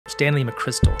Stanley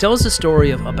McChrystal. Tells the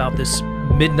story about this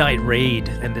midnight raid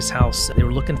in this house. They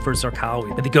were looking for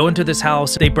Zarqawi. They go into this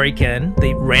house, they break in,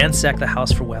 they ransack the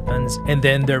house for weapons, and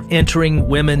then they're entering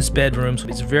women's bedrooms.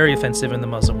 It's very offensive in the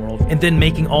Muslim world. And then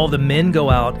making all the men go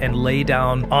out and lay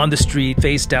down on the street,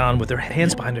 face down, with their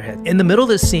hands behind their head. In the middle of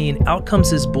this scene, out comes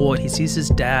this boy. He sees his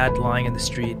dad lying in the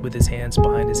street with his hands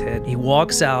behind his head. He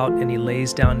walks out and he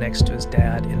lays down next to his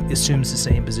dad and assumes the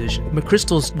same position.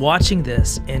 McChrystal's watching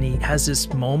this, and he has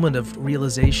this moment of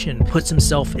realization, puts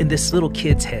himself in this little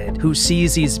kid's head who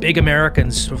sees these big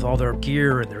Americans with all their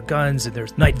gear and their guns and their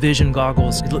night vision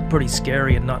goggles. It looked pretty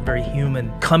scary and not very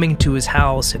human, coming to his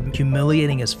house and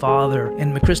humiliating his father.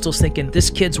 And McChrystal's thinking, this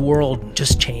kid's world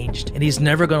just changed, and he's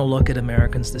never going to look at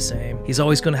Americans the same. He's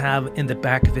always going to have in the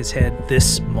back of his head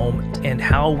this moment, and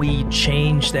how we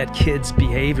change that kid's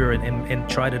behavior and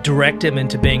try to direct him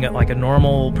into being like a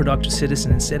normal, productive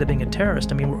citizen instead of being a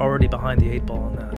terrorist. I mean, we're already behind the 8 ball on that.